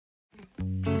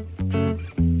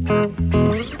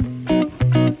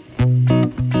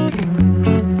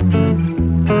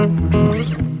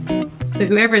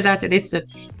whoever's out there listening,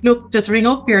 look, just ring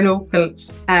up your local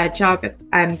teagasc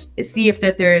and see if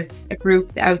that there's a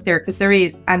group out there, because there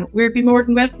is, and we'd be more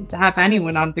than welcome to have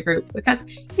anyone on the group, because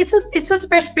it's just a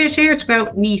breath of fresh air to go out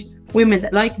and meet women,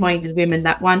 like-minded women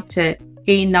that want to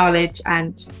gain knowledge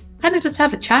and kind of just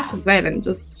have a chat as well and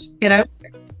just get out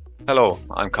there. Hello,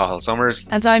 I'm Cathal Summers.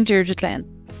 And I'm Deirdre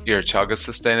Glenn. You're Teagasc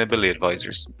Sustainability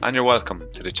Advisors, and you're welcome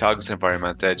to the Teagasc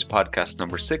Environment Edge podcast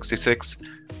number 66,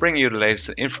 bringing you the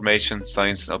latest information,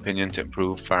 science and opinion to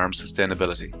improve farm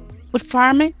sustainability. With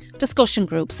farming discussion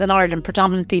groups in Ireland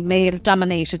predominantly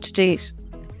male-dominated to date,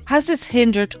 has this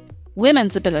hindered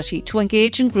women's ability to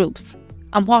engage in groups,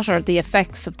 and what are the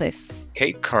effects of this?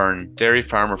 Kate Kern, dairy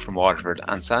farmer from Waterford,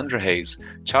 and Sandra Hayes,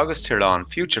 Teagasc Tirlán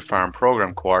Future Farm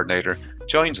Programme Coordinator,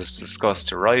 joins us to discuss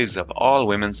the rise of all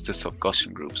women's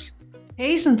discussion groups.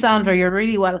 Kate and Sandra, you're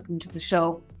really welcome to the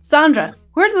show. Sandra,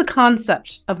 where did the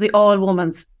concept of the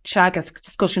all-women's Teagasc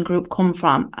discussion group come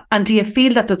from? And do you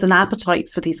feel that there's an appetite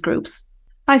for these groups?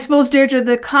 I suppose, Deirdre,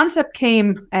 the concept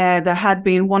came, there had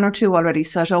been one or two already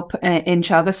set up in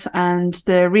Teagasc, and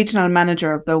the regional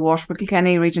manager of the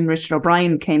Waterford-Kilkenny region, Richard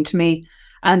O'Brien, came to me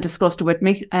and discussed it with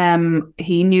me.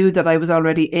 He knew that I was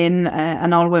already in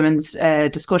an all-women's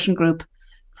discussion group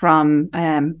from,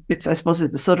 it's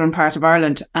the southern part of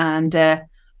Ireland. And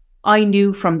I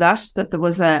knew from that there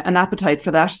was an appetite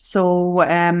for that. So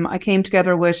I came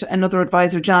together with another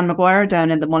advisor, John Maguire,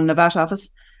 down in the Mullinavat office.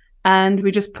 And we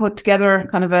just put together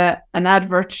kind of an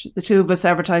advert, the two of us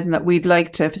advertising that we'd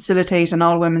like to facilitate an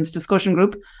all-women's discussion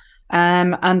group.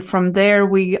 And from there,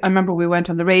 I remember we went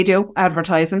on the radio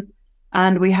advertising,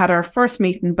 and we had our first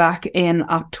meeting back in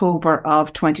October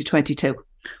of 2022.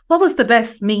 What was the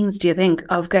best means, do you think,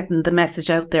 of getting the message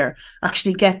out there,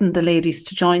 actually getting the ladies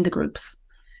to join the groups?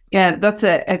 Yeah, that's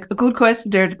a good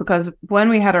question, Deirdre, because when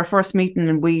we had our first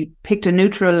meeting, we picked a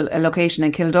neutral location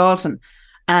in Kildalton.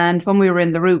 And when we were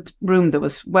in the room, there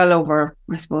was well over,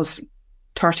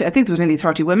 30, I think there was nearly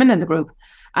 30 women in the group.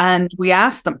 And we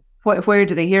asked them, where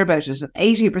did they hear about it? And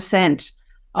 80%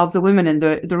 of the women in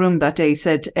the room that day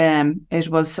said it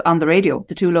was on the radio,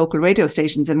 the two local radio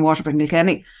stations in Waterford and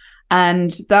Kilkenny.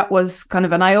 And that was kind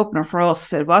of an eye-opener for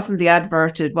us. It wasn't the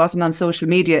advert, it wasn't on social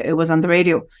media, it was on the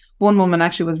radio. One woman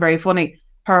actually was very funny.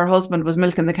 Her husband was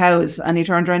milking the cows, and he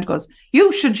turned around and goes,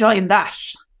 "You should join that."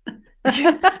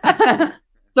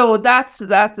 So that's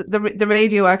the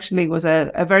radio actually was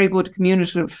a very good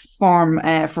communicative form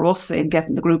for us in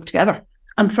getting the group together.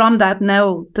 And from that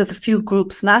now, there's a few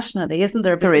groups nationally, isn't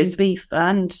there? There is. Beef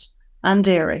and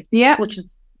dairy. Yeah. Which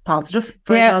is positive,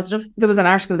 very positive. There was an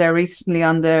article there recently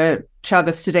on the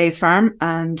Teagasc Today's Farm,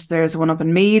 and there's one up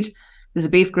in Meath. There's a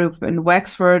beef group in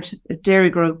Wexford, a dairy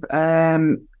group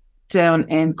down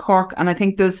in Cork, and I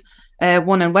think there's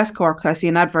one in West Cork. I see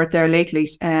an advert there lately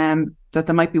that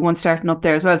there might be one starting up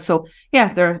there as well. So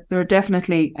yeah, they're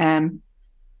definitely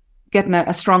getting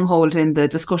a stronghold in the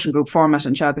discussion group format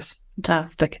in Teagasc.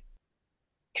 Fantastic.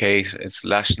 Kate, it's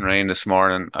lashing rain this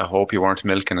morning. I hope you weren't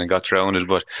milking and got drowned,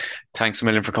 but thanks a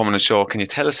million for coming on the show. Can you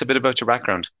tell us a bit about your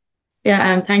background?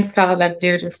 Yeah, thanks, Cathal and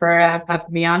Deirdre, for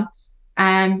having me on.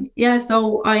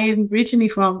 So I'm originally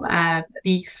from a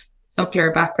beef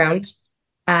suckler background,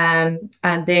 and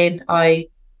then I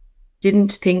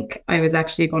didn't think I was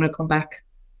actually going to come back.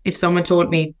 If someone told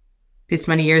me this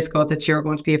many years ago that you're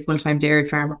going to be a full-time dairy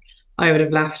farmer, I would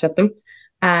have laughed at them.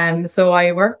 So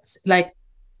I worked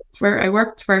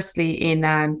firstly in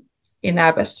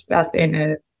Abbott as in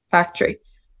a factory,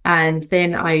 and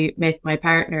then I met my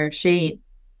partner Shane,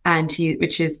 and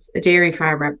which is a dairy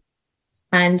farmer.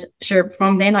 And sure,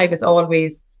 from then I was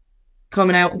always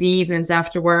coming out in the evenings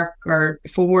after work, or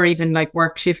before even like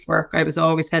work shift work. I was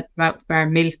always heading out the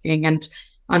farm milking, and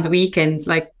on the weekends,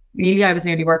 like really, I was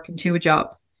nearly working two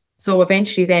jobs. So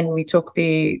eventually, then I took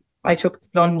the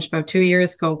plunge about 2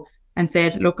 years ago and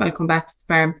said, "Look, I'll come back to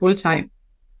the farm full time."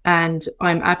 And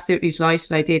I'm absolutely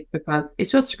delighted I did, because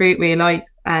it's just a great way of life.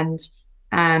 And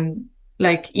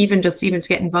even to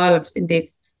get involved in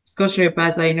this discussion group,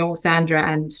 as I know Sandra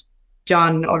and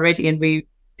John already, and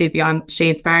they'd be on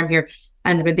Shane's farm here.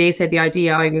 And when they said the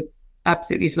idea, I was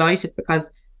absolutely delighted,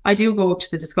 because I do go to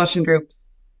the discussion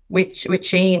groups with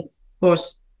Shane, but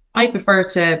I prefer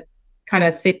to kind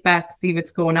of sit back, see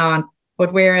what's going on.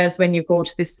 But whereas when you go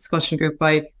to this discussion group,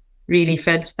 I really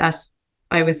felt that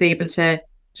I was able to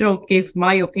give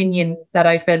my opinion, that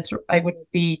I felt I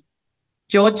wouldn't be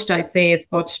judged, I'd say, as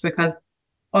much, because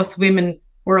us women,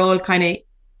 we're all kind of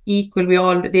equal. We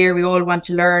all want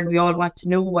to learn, we all want to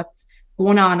know what's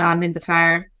going on in the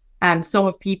farm. Some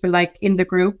of people like in the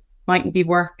group mightn't be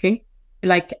working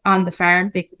like on the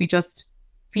farm. They could be just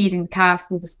feeding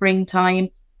calves in the springtime,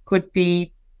 could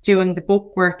be doing the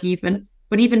book work even.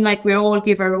 But even like we all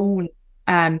give our own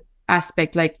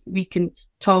aspect, like we can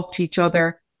talk to each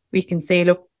other. We can say,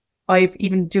 look, I've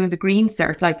even doing the Green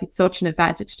Cert, like it's such an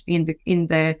advantage to be in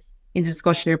the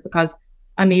discussion here, because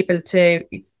I'm able to,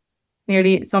 it's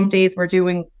nearly some days we're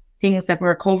doing things that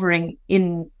we're covering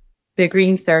in the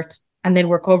Green Cert and then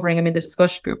we're covering them in the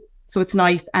discussion group. So it's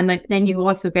nice. And then you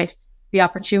also get the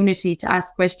opportunity to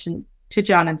ask questions to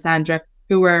John and Sandra,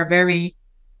 who are very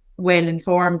well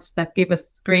informed, that give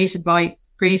us great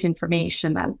advice, great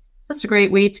information, and that's a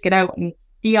great way to get out and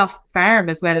be off the farm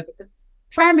as well, because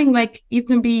farming, like, you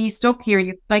can be stuck here.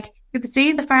 You can stay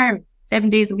in the farm 7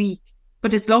 days a week,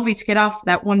 but it's lovely to get off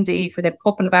that one day for that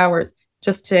couple of hours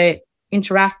just to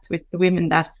interact with the women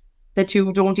that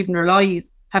you don't even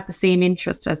realise have the same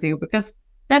interest as you, because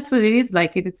that's what it is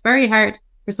like. It's very hard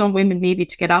for some women maybe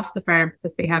to get off the farm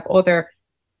because they have other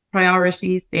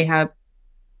priorities. They have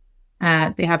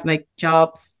like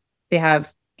jobs, they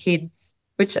have kids,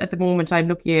 which at the moment I'm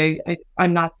lucky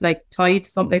I'm not like tied to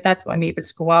something like that, so I'm able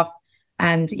to go off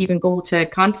and even go to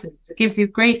conferences. It gives you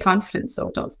great confidence, so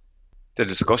it does. The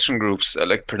discussion groups,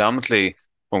 like predominantly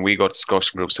when we go to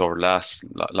discussion groups over the last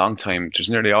long time, there's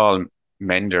nearly all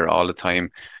men there all the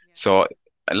time. So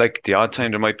like the odd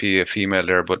time there might be a female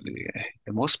there, but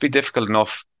it must be difficult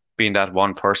enough being that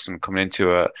one person coming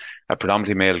into a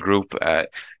predominantly male group.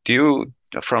 Do you,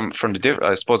 from the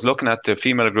I suppose looking at the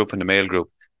female group and the male group,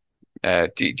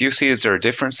 do you see, is there a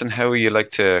difference in how you like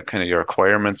to kind of your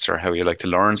requirements, or how you like to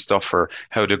learn stuff, or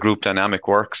how the group dynamic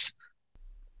works?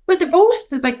 Well,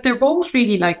 they're both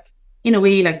really like, in a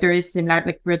way, like there is similar,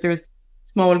 like where there's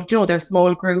small, there's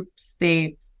small groups.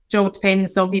 They, it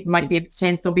depends. Some people might be able to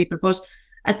attend, some people, but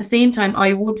at the same time,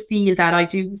 I would feel that I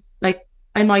do, like,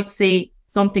 I might say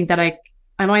something that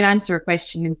I might answer a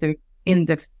question in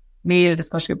the male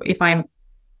discussion group if I'm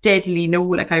deadly know,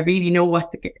 like I really know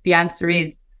what the answer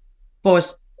is.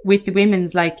 But with the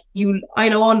women's, like,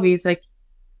 I'd always like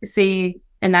say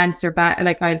an answer back,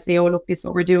 like I'll say, oh look, this is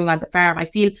what we're doing on the farm. I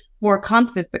feel more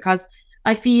confident because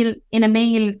I feel in a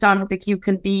male dynamic, like you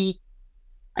can be,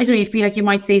 I don't know, you feel like you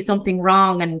might say something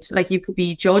wrong and like you could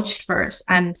be judged for it,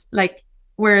 and like,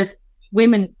 whereas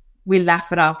women will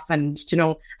laugh it off, and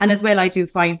and as well I do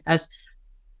find that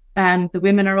the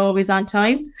women are always on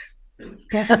time.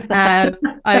 Yes.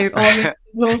 I always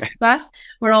notice that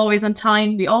we're always on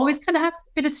time. We always kind of have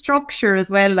a bit of structure as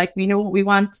well. Like we know what we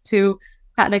want to,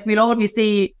 like we'll always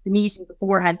say the meeting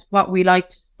beforehand what we like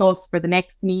to discuss for the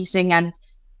next meeting, and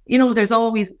there's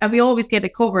always, and we always get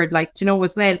it covered, like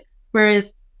as well.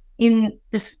 Whereas in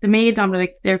the male dominant,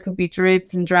 like there could be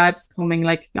dribs and drabs coming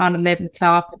like on 11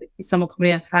 o'clock, someone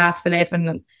coming in at 11:30,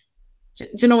 and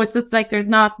it's just like there's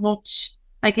not much.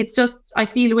 Like it's just, I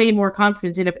feel way more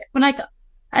confident in it. But like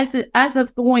as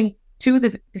of going to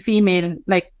the female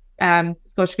like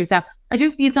discussion groups now, I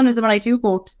do feel sometimes when I do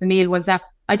go to the male ones now,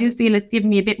 I do feel it's given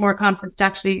me a bit more confidence to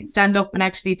actually stand up and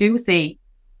actually do say,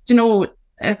 I know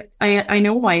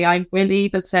I'm well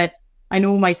able to, I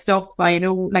know my stuff, I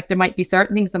know like there might be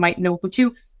certain things I might know, but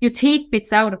you take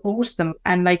bits out of both of them,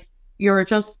 and like you're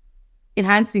just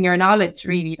enhancing your knowledge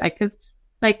really, like, because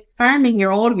like farming,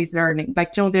 you're always learning.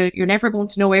 Like, you're never going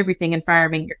to know everything in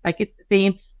farming. Like, it's the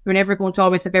same. You're never going to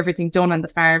always have everything done on the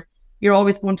farm. You're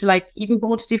always going to, like, even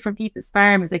go to different people's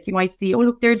farms. Like, you might see, oh,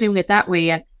 look, they're doing it that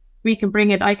way. And I can bring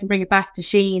it back to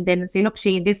Shane then and say, look,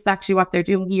 Shane, this is actually what they're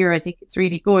doing here. I think it's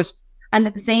really good. And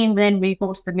at the same, then we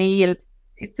go to the male.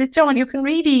 It's John, you can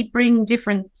really bring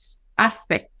different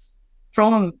aspects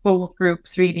from both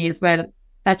groups, really, as well,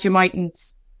 that you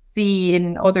mightn't see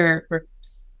in other groups.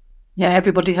 Yeah,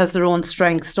 everybody has their own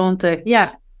strengths, don't they?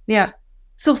 Yeah.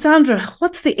 So, Sandra,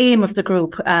 what's the aim of the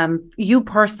group? You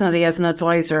personally as an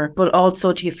advisor, but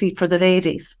also do you feel for the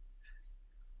ladies?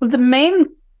 Well, the main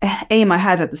aim I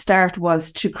had at the start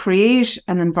was to create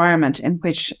an environment in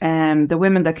which the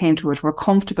women that came to it were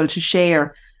comfortable to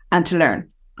share and to learn.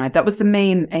 Right, that was the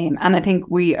main aim, and I think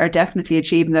we are definitely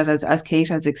achieving that, as Kate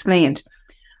has explained.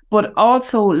 But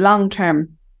also, long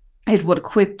term, it would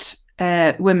equip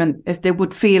women if they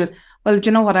would feel, well, do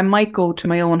you know what, I might go to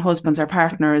my own husband's or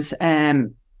partner's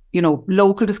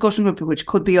local discussion group, which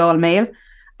could be all male,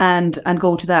 and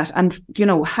go to that, and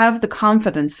have the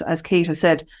confidence, as Kate has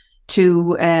said,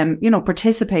 to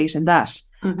participate in that.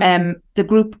 Mm-hmm. The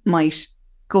group might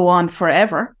go on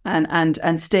forever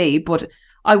and stay, but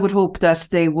I would hope that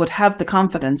they would have the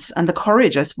confidence and the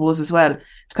courage, I suppose, as well,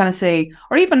 to kind of say,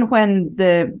 or even when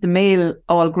the male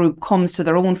all group comes to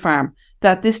their own farm,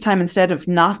 that this time, instead of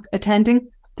not attending,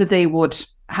 that they would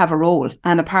have a role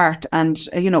and a part and,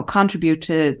 contribute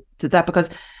to that,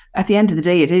 because at the end of the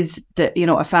day, it is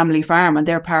a family farm and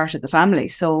they're part of the family.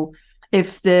 So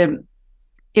if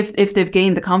they've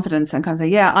gained the confidence and can say,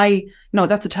 yeah,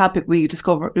 that's a topic we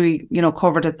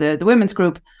covered at the women's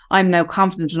group. I'm now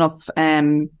confident enough,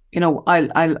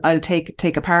 I'll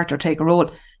take a part or take a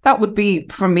role. That would be,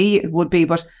 for me, it would be.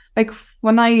 But like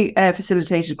when I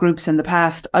facilitated groups in the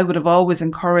past, I would have always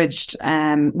encouraged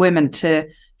women to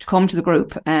come to the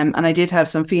group. And I did have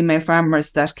some female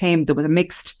farmers that came. There was a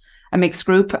mixed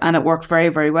group, and it worked very,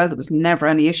 very well. There was never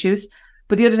any issues.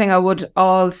 But the other thing I would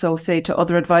also say to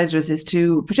other advisors is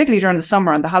to, particularly during the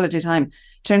summer and the holiday time,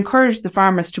 to encourage the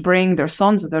farmers to bring their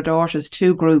sons or their daughters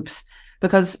to groups,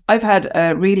 because I've had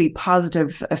a really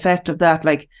positive effect of that.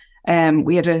 Like,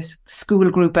 we had a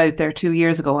school group out there 2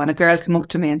 years ago, and a girl came up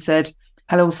to me and said,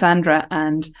 "Hello, Sandra."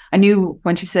 And I knew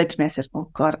when she said to me, I said, "Oh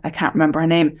God, I can't remember her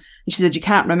name." And she said, "You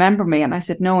can't remember me?" And I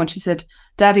said, "No." And she said,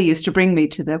 "Daddy used to bring me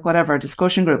to the whatever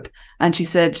discussion group." And she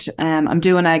said, "I'm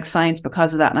doing ag science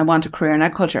because of that, and I want a career in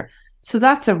agriculture." So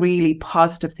that's a really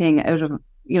positive thing out of,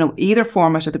 either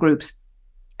format of the groups,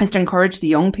 is to encourage the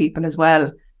young people as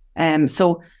well.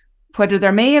 So whether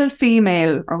they're male,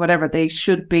 female, or whatever, they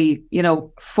should be,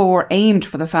 aimed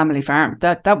for the family farm.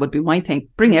 That would be my thing.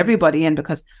 Bring everybody in,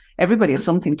 because everybody has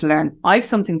something to learn. I've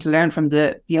something to learn from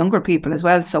the younger people as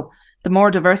well. So the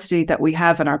more diversity that we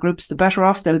have in our groups, the better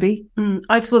off they'll be.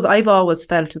 I suppose I've always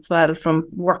felt as well, from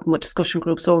working with discussion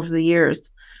groups over the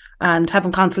years and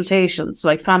having consultations,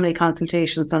 like family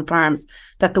consultations on farms,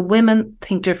 that the women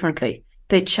think differently.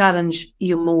 They challenge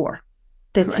you more.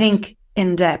 They Correct. think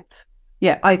in depth.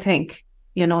 Yeah, I think.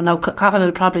 Now Colin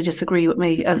will probably disagree with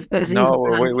me.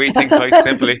 No, we think quite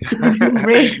simply.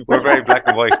 We're very black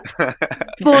and white.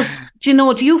 But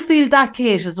do you feel that,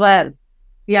 Kate, as well?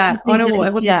 Yeah, I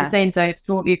 100%. I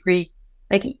totally agree.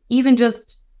 Like, even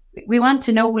just, we want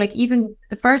to know, like, even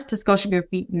the first discussion group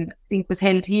meeting, I think, was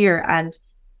held here, and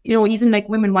even like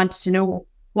women wanted to know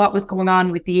what was going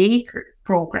on with the Acres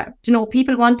program.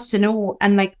 People wanted to know,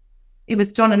 and like, it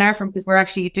was done in our firm because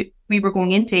we were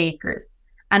going into Acres,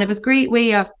 and it was a great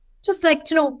way of just like,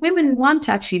 women want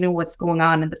to actually know what's going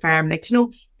on in the farm. Like,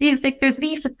 there's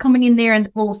leaflets coming in there in the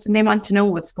post, and they want to know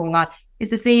what's going on.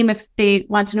 It's the same if they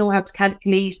want to know how to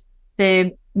calculate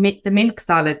the milk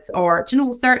solids, or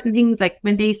certain things, like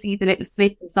when they see the little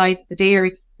slip inside the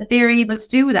dairy, that they're able to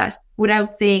do that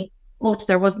without saying, "Oh, to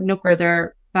their husband or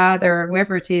their father or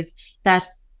whoever it is," that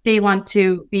they want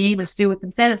to be able to do it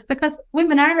themselves, because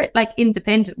women are like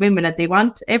independent women,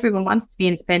 and everyone wants to be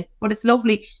independent. But it's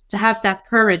lovely to have that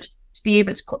courage to be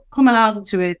able to come along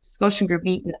to a discussion group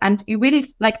meeting, and you really,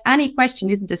 like, any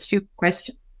question isn't a stupid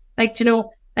question. Like,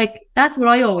 like, that's what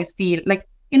I always feel. Like,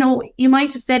 you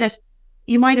might have said it,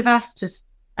 you might have asked it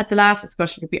at the last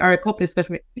discussion group or a couple of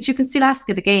discussion groups, but you can still ask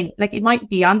it again. Like, it might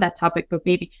be on that topic, but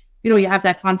maybe, you have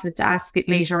that confidence to ask it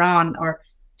later on. Or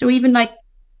even like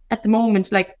at the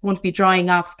moment, like, going to be drying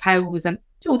off cows, and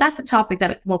that's a topic that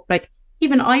will come up. Like,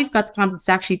 even I've got the confidence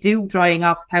to actually do drying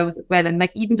off cows as well, and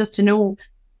like, even just to know,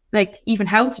 like, even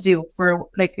how to do it for,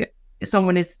 like, if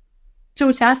someone is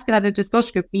to ask it at a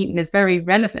discussion group meeting is very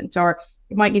relevant. Or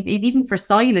it might be even for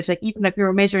silage, like, even if we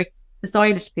were measuring the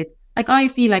silage pits, like, I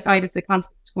feel like I'd have the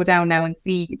confidence to go down now and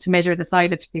to measure the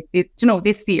silage pit,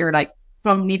 this year, like,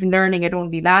 from even learning it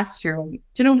only last year.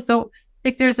 So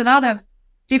like, there's a lot of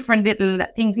different little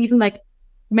things, even like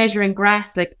measuring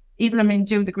grass, like, even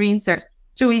doing the green cert.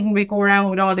 Even we go around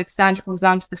with all the Sandra goes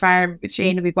onto the farm with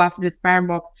Shane, and we go off into the farm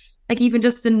walks, like, even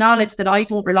just the knowledge that I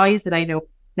don't realise that I know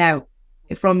now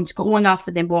from going off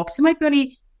and then walks. You might be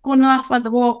only going off on the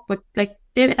walk, but like,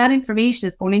 that information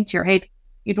is going into your head.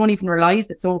 You don't even realise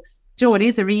it. So, it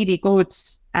is a really good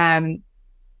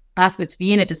aspect to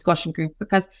be in a discussion group,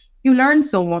 because you learn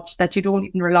so much that you don't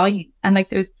even realise. And like,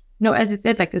 there's as I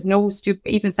said, like, there's no stupid,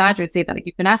 even Sandra would say that, like,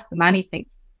 you can ask them anything.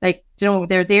 Like,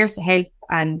 they're there to help,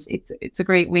 and it's a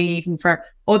great way even for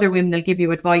other women. They'll give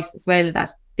you advice as well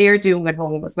that they're doing at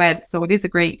home as well. So it's a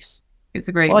great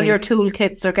all way. Your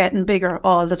toolkits are getting bigger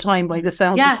all the time by the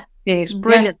sounds of it.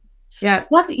 Brilliant. Yeah.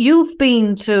 What, you've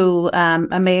been to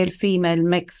a male-female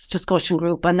mixed discussion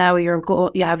group, and now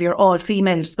you have your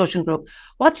all-female discussion group.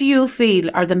 What do you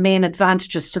feel are the main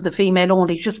advantages to the female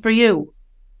only, just for you?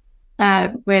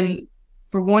 Well,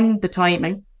 for one, the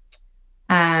timing,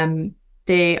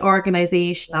 the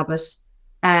organisation of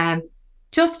it,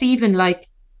 just even like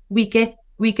we get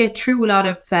through a lot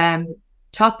of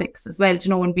topics as well,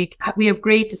 and we have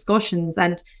great discussions,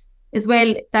 and as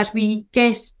well that we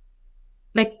get,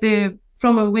 like,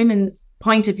 from a women's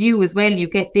point of view as well, you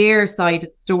get their side of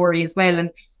the story as well,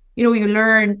 and you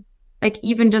learn like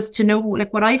even just to know,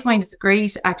 like what I find is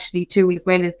great actually too as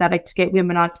well is that like to get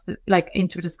women onto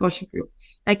into a discussion group.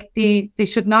 Like they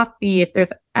should not be, if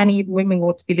there's any women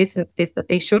going to be listening to this, that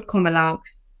they should come along.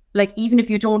 Like even if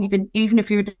you don't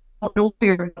know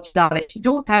your much knowledge, you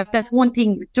don't have, that's one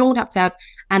thing, you don't have to have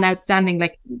an outstanding,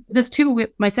 like there's two,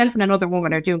 myself and another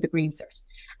woman are doing the Green Cert,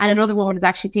 and another woman is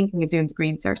actually thinking of doing the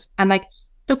Green Cert. And like,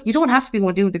 look, you don't have to be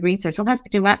going doing the Green Cert, you don't have to be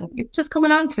doing that. You just come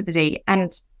along for the day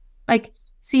and like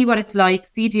see what it's like,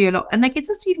 see dialogue, and like it's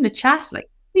just even a chat. Like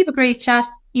we have a great chat,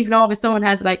 even if someone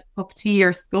has like a cup of tea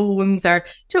or scones or,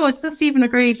 you know, it's just even a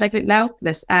great like little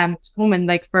outlet to come in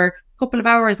like for a couple of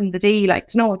hours in the day.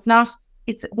 Like, you know,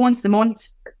 it's once a month,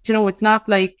 you know, it's not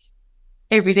like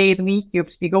every day of the week you have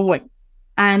to be going.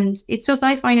 And it's just,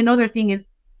 I find another thing is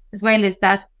as well is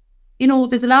that, you know,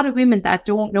 there's a lot of women that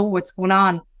don't know what's going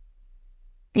on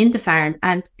in the farm,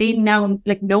 and they now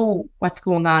like know what's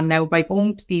going on now by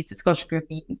going to these discussion group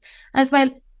meetings. As well,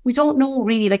 we don't know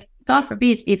really, like God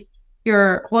forbid if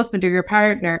your husband or your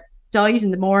partner died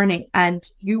in the morning and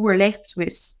you were left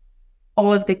with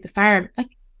all of like the farm, like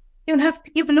you have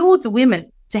loads of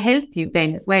women to help you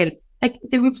then as well. Like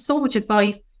they have so much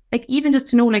advice, like even just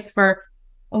to know like for,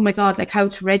 oh my God, like how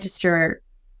to register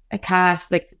a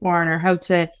calf like born, or how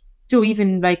to do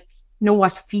even like know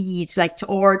what to feed, like to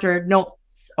order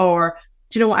nuts or,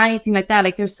 you know, anything like that.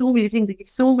 Like there's so many things, like you have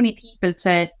so many people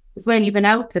to as well, even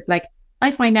outlet. Like I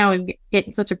find now I'm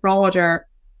getting such a broader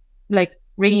like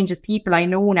range of people I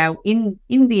know now in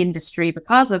the industry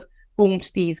because of going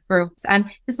to these groups. And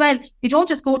as well, you don't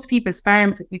just go to people's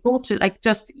farms, like we go to like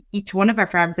just each one of our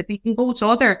farms, like we can go to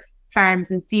other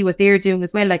farms and see what they're doing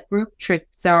as well, like group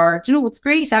trips, or, you know, it's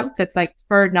great outlet like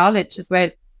for knowledge as well.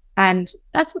 And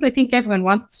that's what I think everyone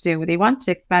wants to do. They want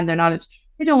to expand their knowledge.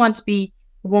 They don't want to be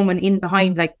a woman in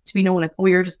behind, like to be known like, oh,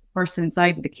 you're just the person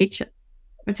inside of the kitchen.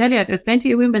 I tell you, there's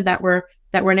plenty of women that were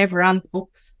never on the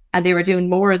books, and they were doing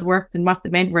more of the work than what the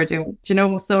men were doing, you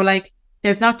know. So like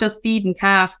there's not just feeding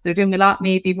calves, they're doing a lot,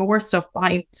 maybe more stuff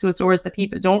behind closed doors that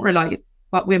people don't realize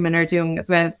what women are doing as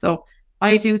well. So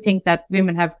I do think that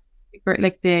women have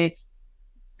like the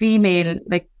female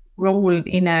like role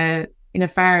in a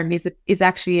farm is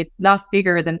actually a lot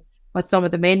bigger than what some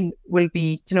of the men will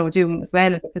be, you know, doing as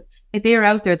well, because if they're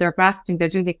out there, they're grafting, they're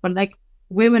doing things, but like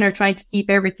women are trying to keep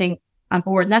everything on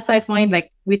board. And that's what I find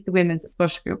like with the women's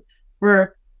discussion group,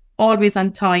 we're always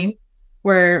on time,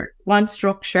 we're one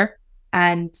structure,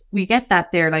 and we get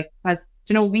that there, like, as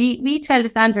you know, we tell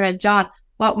Sandra and John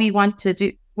what we want to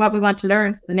do, what we want to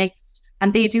learn for the next,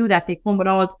 and they do that. They come with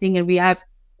all the thing, and we have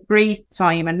a great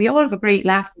time, and we all have a great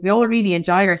laugh. We all really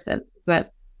enjoy ourselves as well.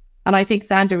 And I think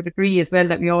Sandra would agree as well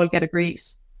that we all get a great,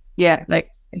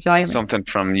 like, enjoyment. Something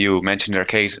from you mentioned there,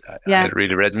 Kate, it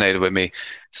really resonated with me.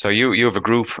 So you have a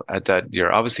group that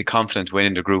you're obviously confident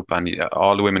within the group, and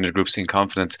all the women in the group seem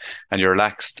confident, and you're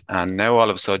relaxed, and now all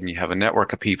of a sudden you have a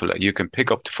network of people that you can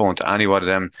pick up the phone to any one of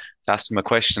them, ask them a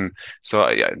question.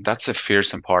 So that's a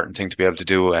fierce important thing to be able to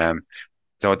do.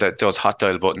 Those hot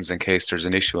dial buttons in case there's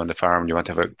an issue on the farm. You want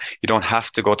to have you don't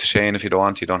have to go to Shane if you don't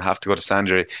want. You don't have to go to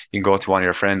Sandra. You can go to one of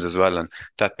your friends as well, and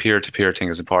that peer-to-peer thing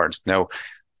is important. Now,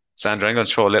 Sandra, I'm going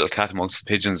to throw a little cat amongst the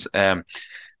pigeons.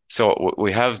 So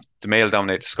we have the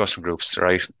male-dominated discussion groups,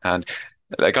 right? And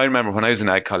like I remember when I was in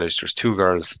ag college, there's two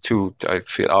girls. I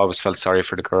always felt sorry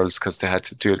for the girls because they had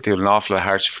to do an awful lot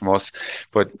hardship from us.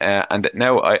 But and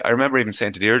now I remember even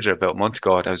saying to Deirdre about a month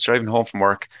ago, I was driving home from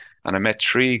work, and I met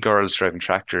three girls driving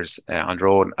tractors on the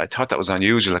road. I thought that was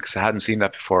unusual because I hadn't seen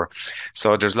that before.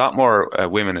 So there's a lot more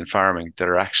women in farming that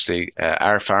are actually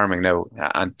are farming now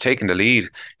and taking the lead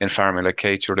in farming. Like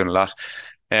Kate, you're doing a lot.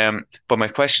 But my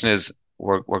question is,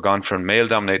 we're gone from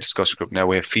male-dominated discussion group. Now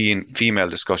we have female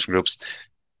discussion groups.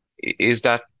 Is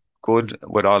that good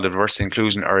with all the diversity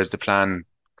inclusion, or is the plan,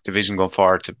 the vision going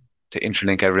forward to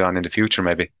interlink everyone in the future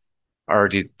maybe? Or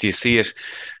do you see it?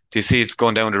 Do you see it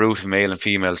going down the route of male and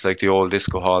females like the old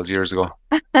disco halls years ago?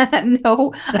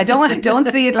 No, I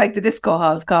don't see it like the disco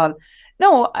halls, Carl.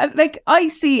 No, I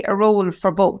see a role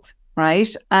for both, right?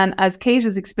 And as Kate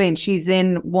has explained, she's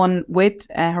in one with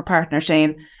her partner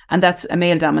Shane, and that's a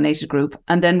male-dominated group.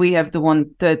 And then we have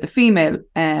the female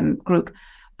group.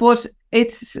 But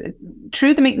it's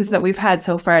through the meetings that we've had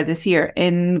so far this year,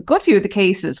 in a good few of the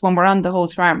cases when we're on the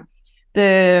host farm,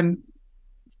 the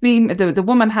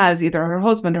woman has either her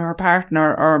husband or her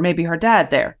partner or maybe her dad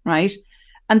there, right?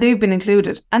 And they've been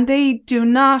included. And they do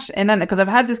not, and because I've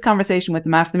had this conversation with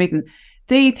them after the meeting,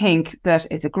 they think that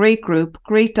it's a great group,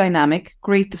 great dynamic,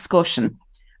 great discussion,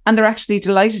 and they're actually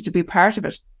delighted to be part of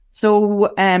it.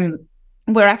 So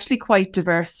we're actually quite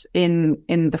diverse in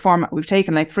the format we've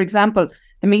taken. Like, for example,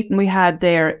 the meeting we had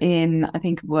there in, I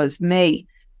think it was May,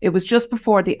 it was just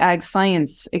before the Ag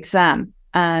Science exam,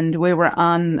 and we were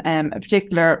on a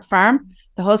particular farm.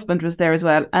 The husband was there as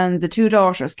well, and the two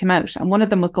daughters came out, and one of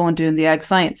them was going doing the Ag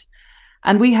Science.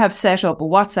 And we have set up a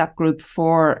WhatsApp group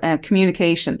for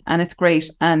communication, and it's great.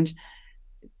 And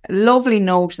a lovely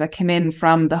note that came in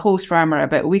from the host farmer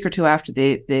about a week or two after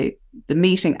the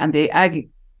meeting and the Ag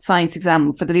Science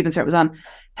exam for the Leaving Cert was on.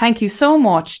 Thank you so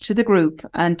much to the group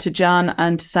and to John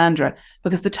and to Sandra,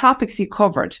 because the topics you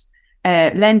covered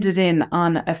lended in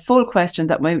on a full question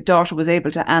that my daughter was able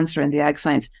to answer in the Ag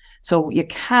Science. So you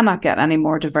cannot get any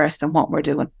more diverse than what we're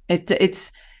doing.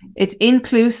 It's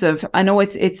inclusive. I know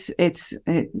it's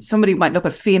somebody might look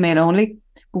at female only,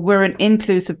 but we're an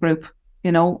inclusive group,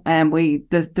 you know, and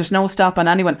there's no stop on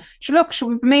anyone. Should we have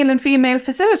a male and female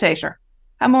facilitator?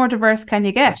 How more diverse can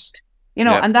you get? You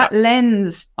know, and that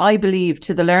lends, I believe,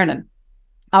 to the learning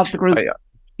of the group.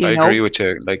 I agree with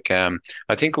you. Like,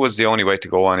 I think it was the only way to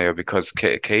go on here, because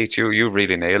Kate, you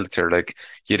really nailed it there. Like,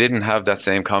 you didn't have that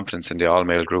same confidence in the all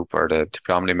male group or the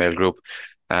predominantly male group.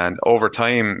 And over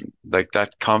time, like,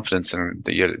 that confidence, and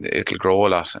it'll grow a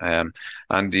lot.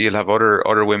 And you'll have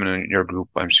other women in your group,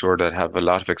 I'm sure, that have a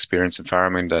lot of experience in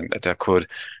farming, that could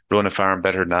run a farm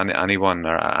better than anyone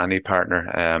or any partner.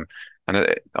 And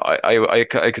I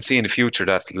could see in the future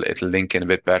that it'll link in a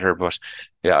bit better. But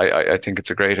yeah, I think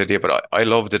it's a great idea. But I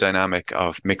love the dynamic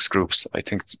of mixed groups. I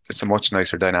think it's a much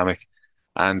nicer dynamic.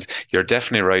 And you're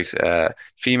definitely right.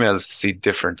 Females see a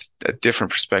different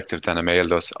perspective than a male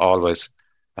does, always.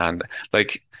 And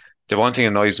like, the one thing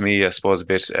annoys me, I suppose, a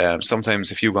bit,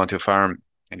 sometimes if you go onto a farm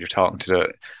and you're talking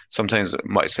to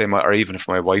or even if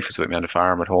my wife is with me on the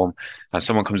farm at home and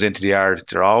someone comes into the yard,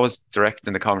 they're always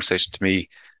directing the conversation to me,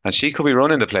 and she could be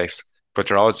running the place, but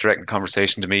they're always directing the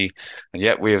conversation to me. And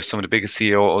yet we have some of the biggest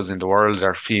CEOs in the world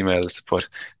are females, but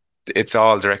it's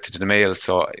all directed to the males.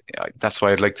 So that's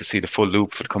why I'd like to see the full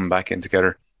loop for coming back in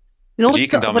together. You know,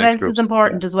 what else is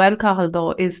important as well, Cathal,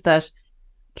 though, is that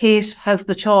Kate has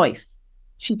the choice.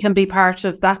 She can be part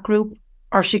of that group,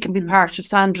 or she can be part of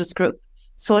Sandra's group.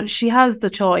 So she has the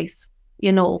choice,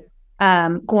 you know,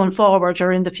 going forward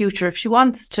or in the future. If she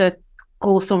wants to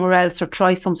go somewhere else or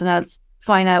try something else,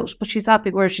 fine out. But she's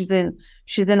happy where she's in.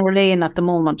 She's in her lane at the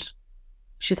moment.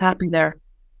 She's happy there.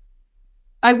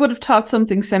 I would have thought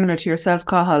something similar to yourself,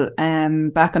 Cathal.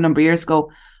 Back a number of years ago,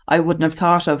 I wouldn't have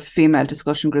thought of female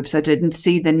discussion groups. I didn't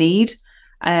see the need.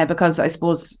 Because I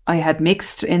suppose I had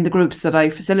mixed in the groups that I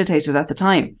facilitated at the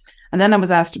time. And then I was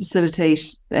asked to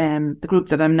facilitate the group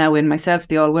that I'm now in myself,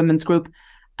 the all women's group.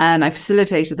 And I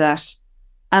facilitated that.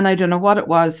 And I don't know what it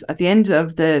was. At the end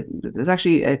of there's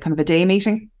actually a kind of a day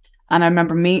meeting. And I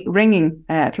remember me ringing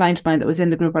a client of mine that was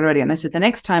in the group already. And I said, the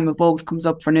next time a vote comes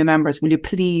up for new members, will you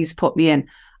please put me in?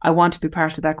 I want to be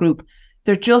part of that group.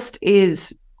 There just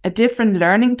is a different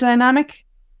learning dynamic.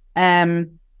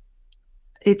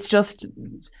 It's just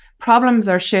problems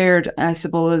are shared, I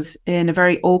suppose, in a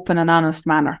very open and honest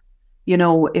manner. You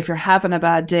know, if you're having a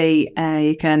bad day,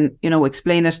 you can, you know,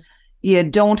 explain it. You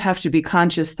don't have to be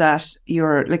conscious that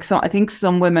you're like, I think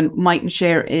some women mightn't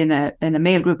share in a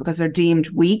male group because they're deemed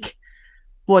weak,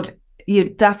 but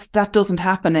that doesn't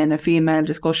happen in a female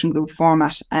discussion group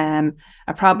format. A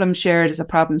problem shared is a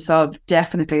problem solved.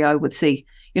 Definitely, I would see.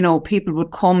 You know, people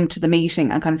would come to the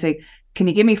meeting and kind of say, can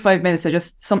you give me 5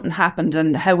 minutes? Something happened,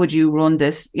 and how would you run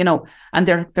this? You know, and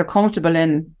they're comfortable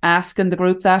in asking the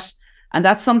group that. And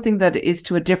that's something that is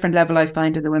to a different level, I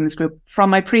find, in the women's group from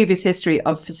my previous history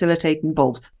of facilitating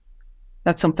both.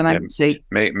 That's something I would see.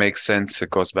 Makes sense. It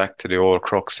goes back to the old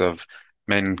crux of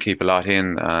men keep a lot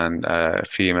in and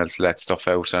females let stuff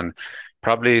out. And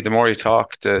probably the more you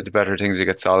talk, the better things you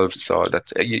get solved. So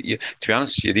that's, to be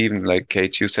honest, you'd even, like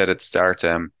Kate, you said at the start,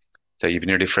 that you'd be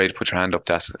nearly afraid to put your hand up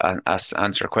to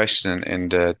answer a question in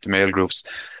the male groups.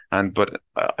 But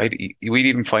we'd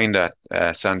even find that,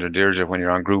 Sandra and Deirdre, when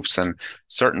you're on groups and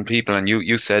certain people, and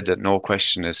you said that no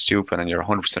question is stupid, and you're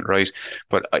 100% right.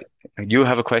 But you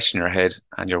have a question in your head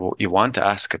and you want to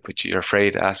ask it, but you're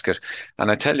afraid to ask it.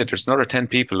 And I tell you, there's another 10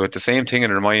 people with the same thing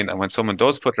in their mind. And when someone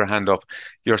does put their hand up,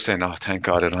 you're saying, oh, thank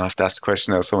God, I don't have to ask the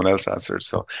question now, someone else answers.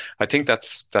 So I think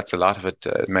that's a lot of it.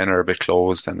 Men are a bit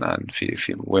closed, and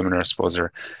women are, I suppose,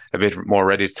 are a bit more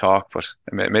ready to talk. But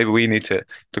maybe we need to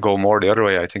go more the other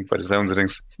way, I think, by the sounds of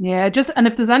things. Yeah, and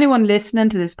if there's anyone listening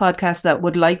to this podcast that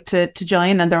would like to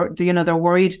join, and they're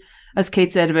worried, as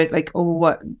Kate said, about like,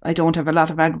 I don't have a lot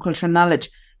of agricultural knowledge.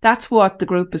 That's what the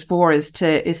group is for, is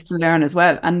to learn as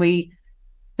well. And I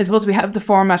suppose we have the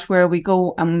format where we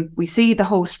go and we see the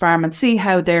host farm and see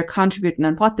how they're contributing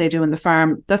and what they do in the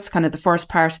farm. That's kind of the first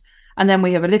part. And then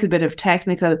we have a little bit of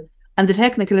technical. And the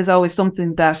technical is always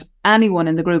something that anyone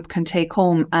in the group can take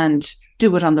home and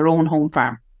do it on their own home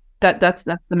farm. That's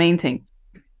the main thing.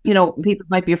 You know, people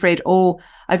might be afraid, oh,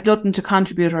 I've nothing to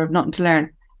contribute or I've nothing to learn.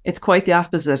 It's quite the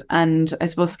opposite. And I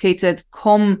suppose Kate said,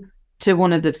 come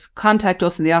to contact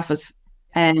us in the office,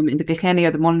 in the Kilkenny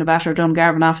or the Mullinabat or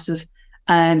Dungarvan offices,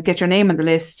 and get your name on the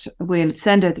list. We'll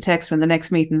send out the text when the next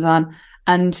meeting's on,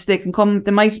 and they can come.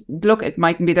 They might look, it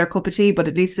mightn't be their cup of tea, but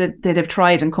at least they'd have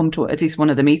tried and come to at least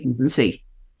one of the meetings and see.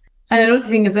 And another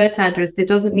thing as well, Sandra, is it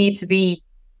doesn't need to be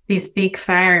this big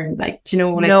farm, like, you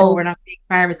know, like, No. oh, we're not big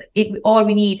farmers. All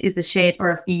we need is a shed or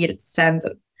a field to stand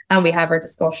in, and we have our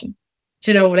discussion.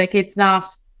 Do you know, like, it's not,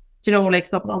 do you know, like,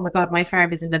 something, oh my God, my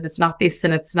farm isn't, and it's not this,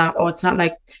 and it's not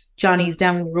like Johnny's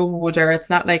down the road, or it's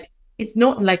not like, it's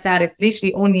nothing like that. It's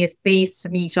literally only a space to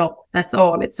meet up. That's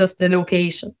all. It's just the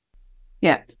location.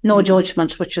 Yeah. No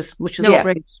judgment, which is No.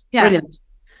 great. Yeah. Brilliant.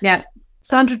 Yeah.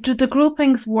 Sandra, do the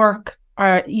groupings work,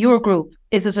 or your group,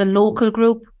 is it a local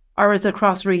group or is it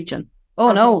cross region?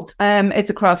 Oh no,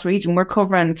 it's a cross region. We're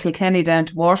covering Kilkenny down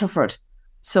to Waterford.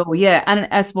 So yeah, and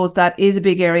I suppose that is a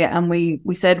big area, and we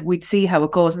said we'd see how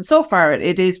it goes, and so far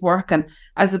it is working.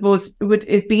 I suppose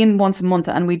it being once a month,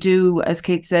 and we do, as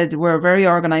Kate said, we're very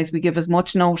organised. We give as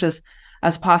much notice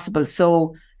as possible,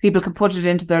 so people can put it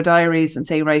into their diaries and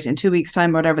say, right, in 2 weeks'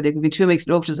 time or whatever, there can be 2 weeks'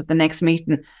 notice of the next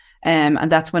meeting,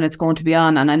 and that's when it's going to be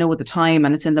on. And I know at the time,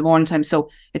 and it's in the morning time,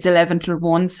 so it's 11 till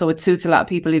 1, so it suits a lot of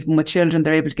people. Even with children,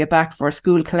 they're able to get back for a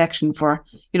school collection for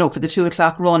the 2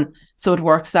 o'clock run, so it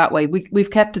works that way.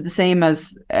 We've kept it the same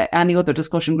as any other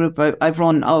discussion group I've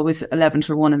run, always 11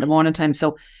 till 1 in the morning time.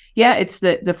 So yeah, it's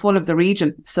the full of the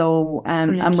region. So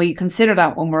and we consider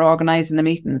that when we're organising a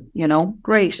meeting, you know.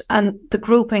 Great. And the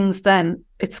groupings then,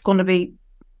 it's going to be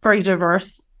very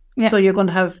diverse. Yeah. So you're going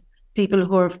to have people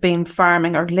who have been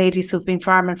farming, or ladies who've been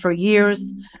farming for years,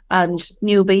 and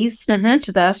newbies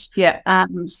to that. Yeah.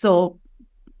 So,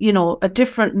 you know, a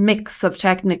different mix of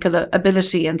technical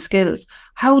ability and skills.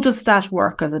 How does that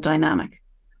work as a dynamic?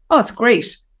 Oh, it's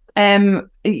great.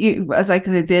 As I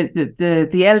said,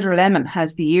 the elder lemon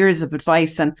has the years of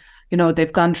advice, and you know,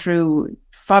 they've gone through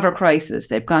fodder crisis,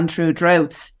 they've gone through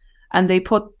droughts, and they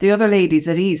put the other ladies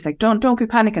at ease. Like, don't be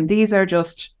panicking. These are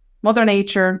just Mother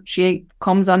Nature. She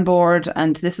comes on board,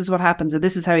 and this is what happens, and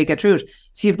this is how you get through it.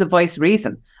 So you have the voice of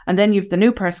reason, and then you've the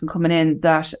new person coming in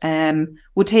that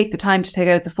would take the time to take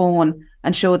out the phone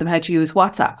and show them how to use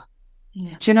WhatsApp.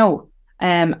 Yeah. Do you know?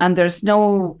 And there's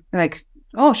no like,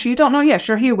 oh, sure, you don't know? Yeah,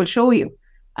 sure, here, we'll show you.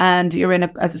 And you're in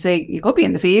as I say, you could be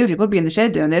in the field, you could be in the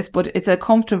shed doing this, but it's a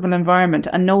comfortable environment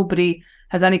and nobody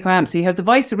has any cramps. So you have the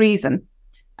voice of reason,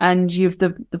 and you've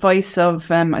the voice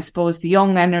of, I suppose, the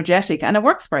young, energetic, and it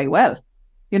works very well.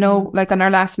 You know, like on our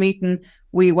last meeting,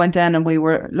 we went down and we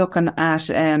were looking at,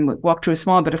 walked through a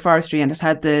small bit of forestry, and it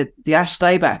had the ash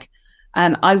dieback.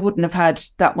 And I wouldn't have had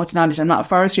that much knowledge. I'm not a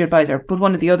forestry advisor, but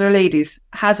one of the other ladies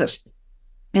has it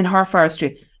in her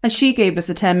forestry. And she gave us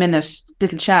a 10-minute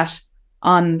little chat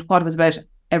on what it was about.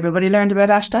 Everybody learned about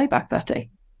ash dieback that day.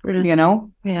 Brilliant. You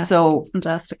know? Yeah. So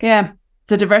Fantastic. yeah,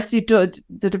 the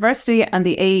diversity and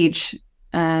the age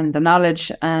and the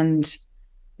knowledge and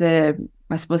the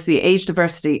age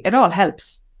diversity, it all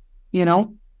helps, you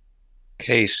know?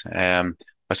 Kate, I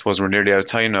suppose we're nearly out of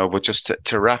time now, but just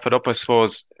to wrap it up, I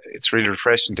suppose it's really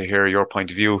refreshing to hear your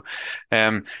point of view.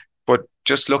 But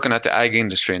just looking at the ag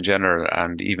industry in general,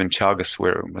 and even Teagasc,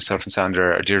 where myself and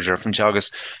Sandra are Deirdre from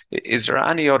Teagasc, is there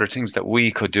any other things that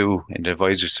we could do in the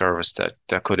advisory service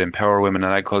that could empower women in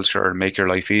agriculture or make your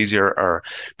life easier or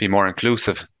be more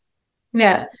inclusive?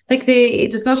 Yeah, like the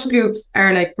discussion groups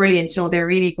are like brilliant, you know, they're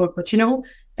really good. But you know,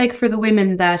 like for the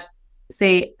women that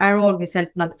say are always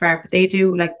helping on the farm, but they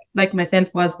do like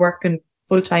myself was working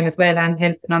full time as well and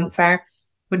helping on the farm,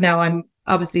 but now I'm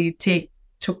obviously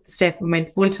took the step and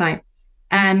went full time.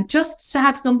 And just to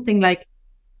have something like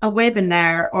a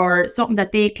webinar or something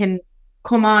that they can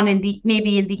come on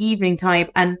maybe in the evening time,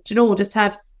 and you know, just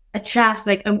have a chat.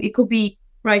 Like it could be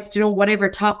right, you know, whatever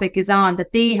topic is on,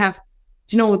 that they have,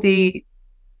 you know, the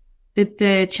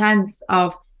chance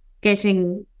of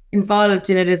getting involved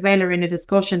in it as well, or in a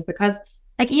discussion. Because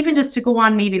like even just to go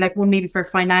on, maybe like one maybe for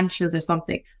financials or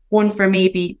something, one for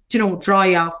maybe, you know,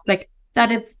 dry off, like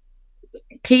that it's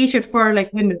catered for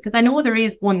like women. Because I know there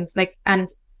is ones like,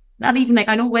 and not even like,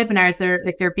 I know webinars,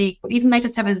 they're big, but even like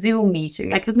just have a Zoom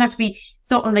meeting, like it doesn't have to be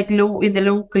something like low in the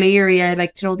local area,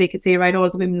 like, you know, they could say right, all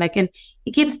the women, like, and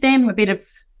it gives them a bit of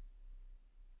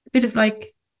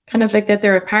like kind of like that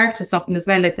they're a part of something as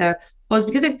well, like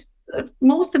because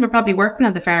most of them are probably working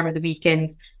on the farm on the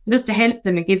weekends, just to help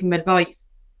them and give them advice.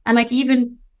 And like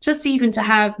even to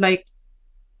have like,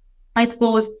 I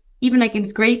suppose even like it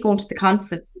was great going to the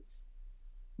conferences.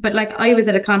 But like I was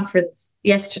at a conference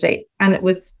yesterday and it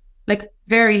was like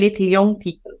very little young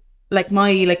people, like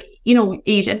my, like, you know,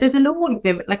 age. And there's a load of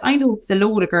women, like I know there's a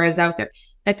load of girls out there.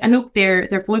 Like, and look, they're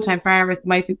full-time farmers, they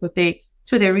might be, but they're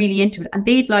really into it. And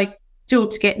they'd like, you know,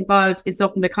 to get involved in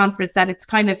something, the conference, that it's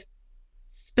kind of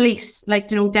split, like,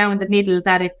 you know, down the middle,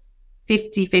 that it's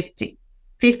 50-50.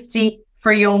 50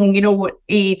 for young, you know,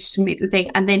 age to middle thing,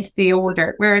 and then to the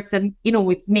older, where it's, you know,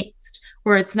 it's mixed,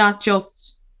 where it's not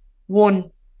just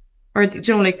one, or, you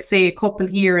know, like say a couple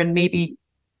here and maybe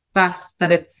fast,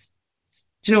 that it's,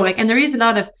 you know, like, and there is a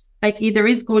lot of, like, there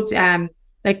is good,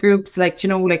 like groups, like, you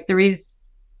know, like there is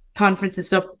conferences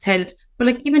stuff that's held, but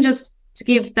like even just to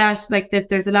give that, like that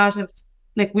there's a lot of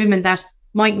like women that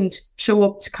mightn't show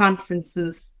up to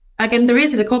conferences. Again, there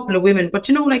is a couple of women, but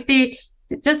you know, like they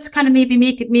just kind of maybe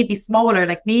make it maybe smaller,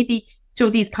 like maybe, you know,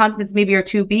 these conferences maybe are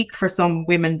too big for some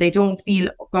women. They don't feel,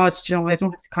 oh God, you know, I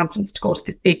don't have the confidence to go to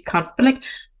this big conference. But like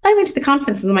I went to the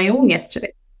conference on my own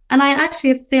yesterday, and I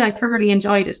actually have to say I thoroughly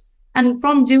enjoyed it. And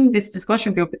from doing this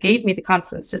discussion group, it gave me the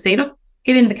confidence to say, look,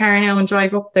 get in the car now and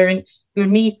drive up there, and you'll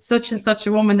meet such and such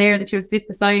a woman there that you'll sit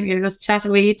beside you, just chat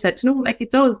away to, you know, like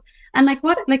it does. And like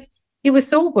what, like it was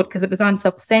so good because it was on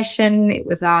Succession, it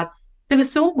was on, there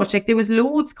was so much, like there was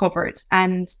loads covered,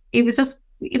 and it was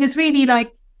really like,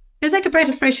 it was like a breath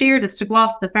of fresh air just to go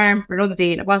off the farm for another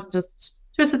day. And it wasn't just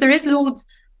that there is loads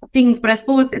of things, but I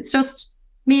suppose it's just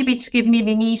maybe to give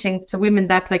maybe meetings to women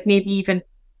that like maybe even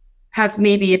have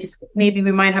maybe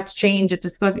we might have to change it,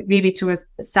 discuss it maybe to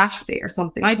a Saturday or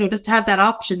something. I don't know, just to have that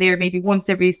option there, maybe once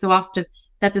every so often,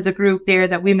 that there's a group there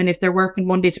that women, if they're working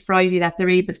Monday to Friday, that they're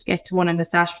able to get to one on a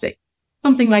Saturday.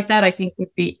 Something like that, I think,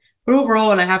 would be. But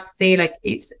overall, I have to say, like,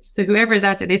 so whoever is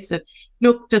out there listening,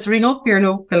 look, just ring up your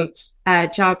local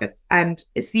Teagasc and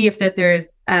see if that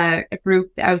there's a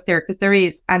group out there, because there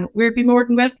is, and we'd be more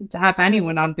than welcome to have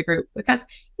anyone on the group, because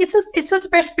it's just a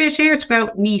breath of fresh air to go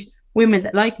out and meet women,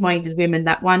 that like-minded women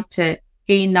that want to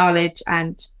gain knowledge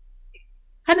and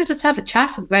kind of just have a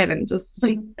chat as well. And just,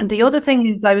 and the other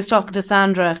thing is, I was talking to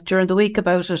Sandra during the week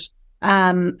about it,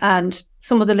 and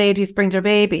some of the ladies bring their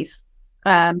babies,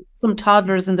 some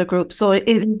toddlers in the group, so it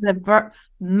is a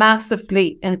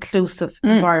massively inclusive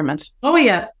environment. Oh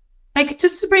yeah, like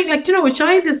just to bring, like, you know, a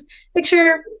child is like,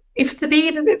 sure, if it's a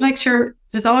baby, like, sure,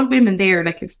 there's all women there.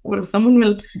 Like, if someone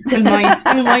will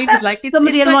mind, like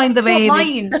somebody will mind the baby.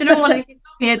 Mind, you know, like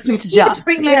to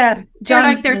bring like they're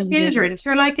like their children.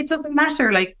 Sure, like it doesn't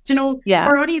matter. Like, you know,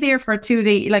 we're only there for 2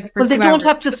 days. Like, for they don't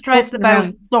have to stress about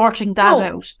sorting that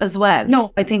out as well.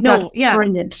 No, I think that's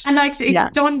brilliant. And like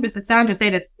it's done, as Sandra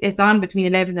said, it's on between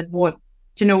 11 and 1.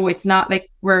 You know, it's not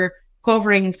like we're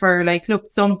covering for, like, look,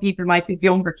 some people might be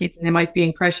younger kids and they might be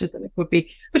in creches, and it could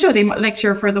be, but you know, they might, like,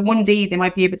 sure, for the one day they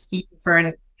might be able to keep them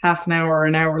for half an hour or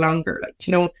an hour longer. Like,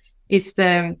 you know, it's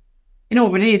you know,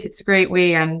 but it's a great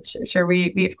way, and sure,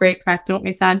 we have great crack, don't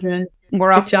we, Sandra? And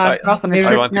we're off on a trip.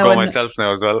 I want to go myself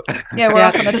now as well. Yeah, we're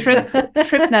off on a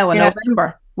trip now in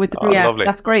November with the group. Lovely.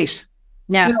 That's great.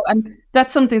 Yeah, you know, and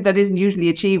that's something that isn't usually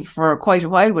achieved for quite a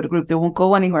while with a group. They won't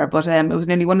go anywhere, but it was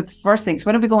nearly one of the first things.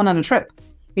 When are we going on a trip?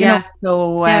 You know?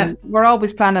 So we're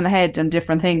always planning ahead and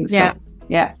different things. Yeah, so,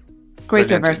 yeah, great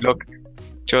diversity. Look,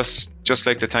 just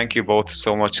like to thank you both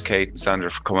so much, Kate and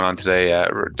Sandra, for coming on today.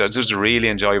 This was a really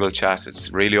enjoyable chat.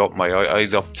 It's really opened my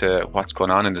eyes up to what's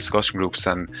going on in discussion groups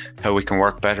and how we can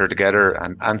work better together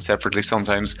and separately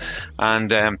sometimes. And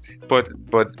but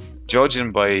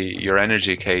judging by your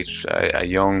energy, Kate, a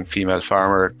young female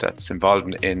farmer that's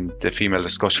involved in the female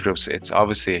discussion groups, it's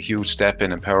obviously a huge step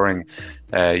in empowering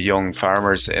young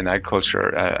farmers in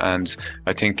agriculture, and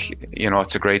I think, you know,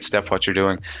 it's a great step what you're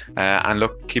doing. And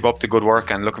look, keep up the good work,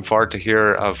 and looking forward to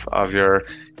hear of your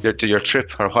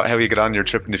trip, or how you get on your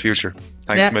trip in the future.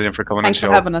 Thanks a million for coming on the show.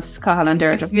 Thanks for having us, Cathal and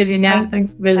Deirdre.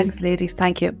 Thanks, Thanks, ladies.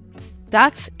 Thank you.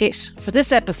 That's it for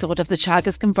this episode of the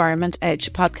Teagasc Environment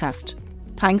Edge podcast.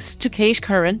 Thanks to Kate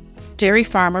Curran, dairy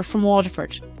farmer from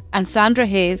Waterford, and Sandra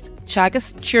Hayes,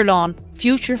 Teagasc Chearlawn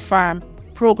Future Farm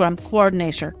Programme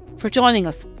Coordinator, for joining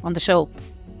us on the show.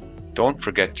 Don't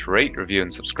forget to rate, review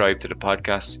and subscribe to the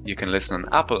podcast. You can listen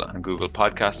on Apple and Google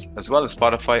Podcasts, as well as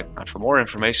Spotify. And for more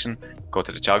information, go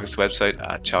to the Teagasc website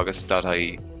at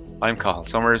teagasc.ie. I'm Cathal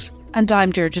Summers. And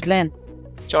I'm Deirdre Glenn.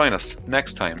 Join us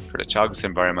next time for the Teagasc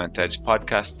Environment Edge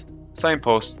podcast,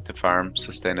 signpost to farm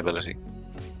sustainability.